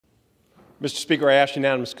Mr. Speaker, I ask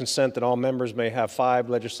unanimous consent that all members may have 5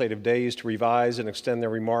 legislative days to revise and extend their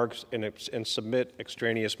remarks and submit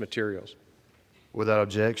extraneous materials. Without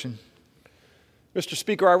objection. Mr.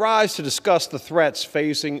 Speaker, I rise to discuss the threats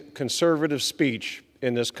facing conservative speech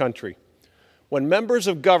in this country. When members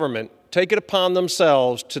of government take it upon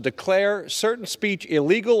themselves to declare certain speech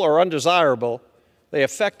illegal or undesirable, they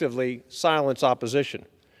effectively silence opposition.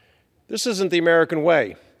 This isn't the American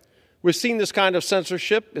way. We've seen this kind of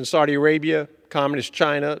censorship in Saudi Arabia, Communist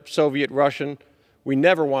China, Soviet Russian. We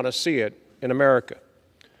never want to see it in America.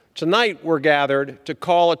 Tonight, we're gathered to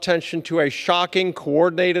call attention to a shocking,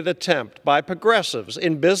 coordinated attempt by progressives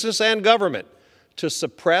in business and government to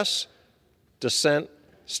suppress dissent,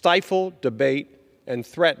 stifle debate, and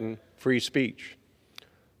threaten free speech.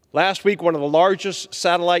 Last week, one of the largest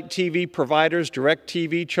satellite TV providers,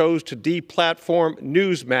 DirecTV, chose to deplatform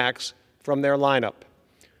Newsmax from their lineup.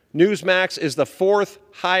 Newsmax is the 4th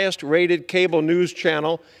highest-rated cable news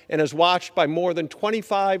channel and is watched by more than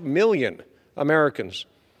 25 million Americans.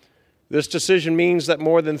 This decision means that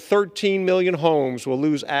more than 13 million homes will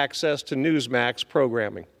lose access to Newsmax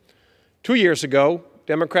programming. 2 years ago,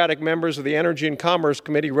 Democratic members of the Energy and Commerce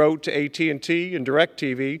Committee wrote to AT&T and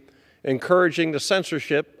DirecTV encouraging the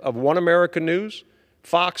censorship of One America News,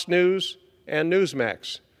 Fox News, and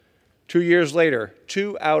Newsmax. 2 years later,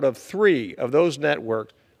 2 out of 3 of those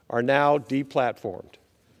networks are now deplatformed.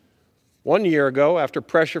 1 year ago, after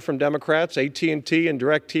pressure from Democrats, AT&T and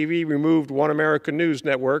DirecTV removed One America News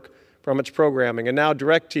Network from its programming, and now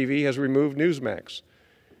DirecTV has removed Newsmax.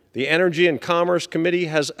 The Energy and Commerce Committee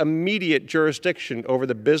has immediate jurisdiction over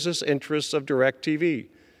the business interests of DirecTV.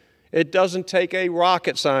 It doesn't take a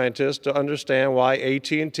rocket scientist to understand why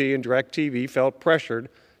AT&T and DirecTV felt pressured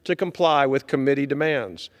to comply with committee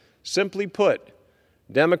demands. Simply put,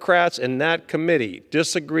 Democrats in that committee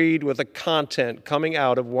disagreed with the content coming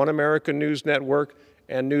out of One America News Network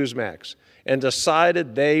and Newsmax and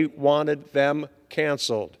decided they wanted them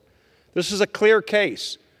canceled. This is a clear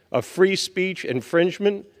case of free speech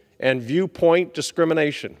infringement and viewpoint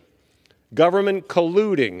discrimination. Government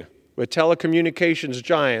colluding with telecommunications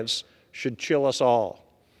giants should chill us all.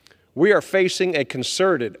 We are facing a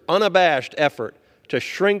concerted, unabashed effort to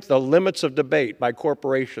shrink the limits of debate by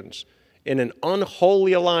corporations in an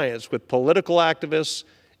unholy alliance with political activists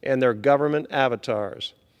and their government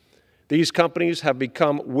avatars. These companies have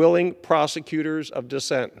become willing prosecutors of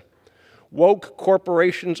dissent. Woke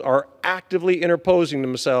corporations are actively interposing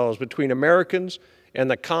themselves between Americans and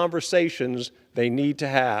the conversations they need to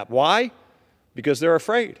have. Why? Because they're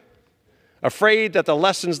afraid. Afraid that the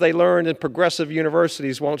lessons they learned in progressive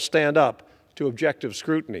universities won't stand up to objective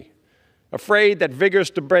scrutiny. Afraid that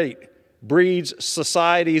vigorous debate breeds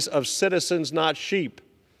societies of citizens, not sheep.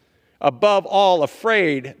 Above all,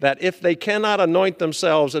 afraid that if they cannot anoint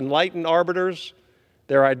themselves enlightened arbiters,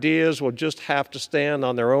 their ideas will just have to stand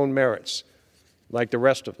on their own merits, like the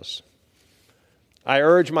rest of us. I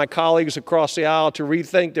urge my colleagues across the aisle to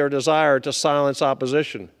rethink their desire to silence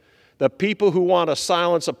opposition. The people who want to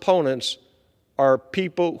silence opponents are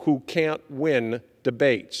people who can't win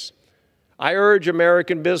debates. I urge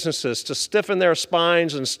American businesses to stiffen their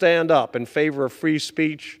spines and stand up in favor of free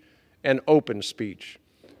speech and open speech.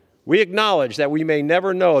 We acknowledge that we may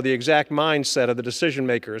never know the exact mindset of the decision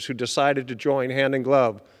makers who decided to join hand in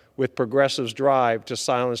glove with progressives' drive to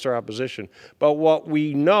silence their opposition. But what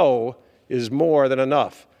we know is more than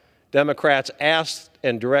enough. Democrats asked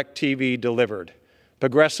and DirecTV delivered.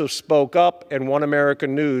 Progressives spoke up and One America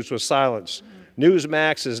News was silenced.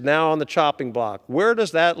 Newsmax is now on the chopping block. Where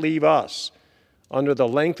does that leave us? Under the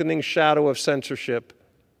lengthening shadow of censorship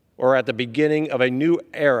or at the beginning of a new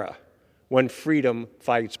era when freedom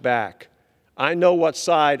fights back? I know what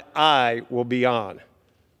side I will be on.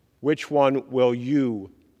 Which one will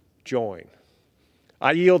you join?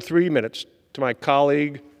 I yield 3 minutes to my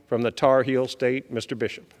colleague from the Tar Heel State, Mr.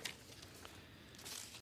 Bishop.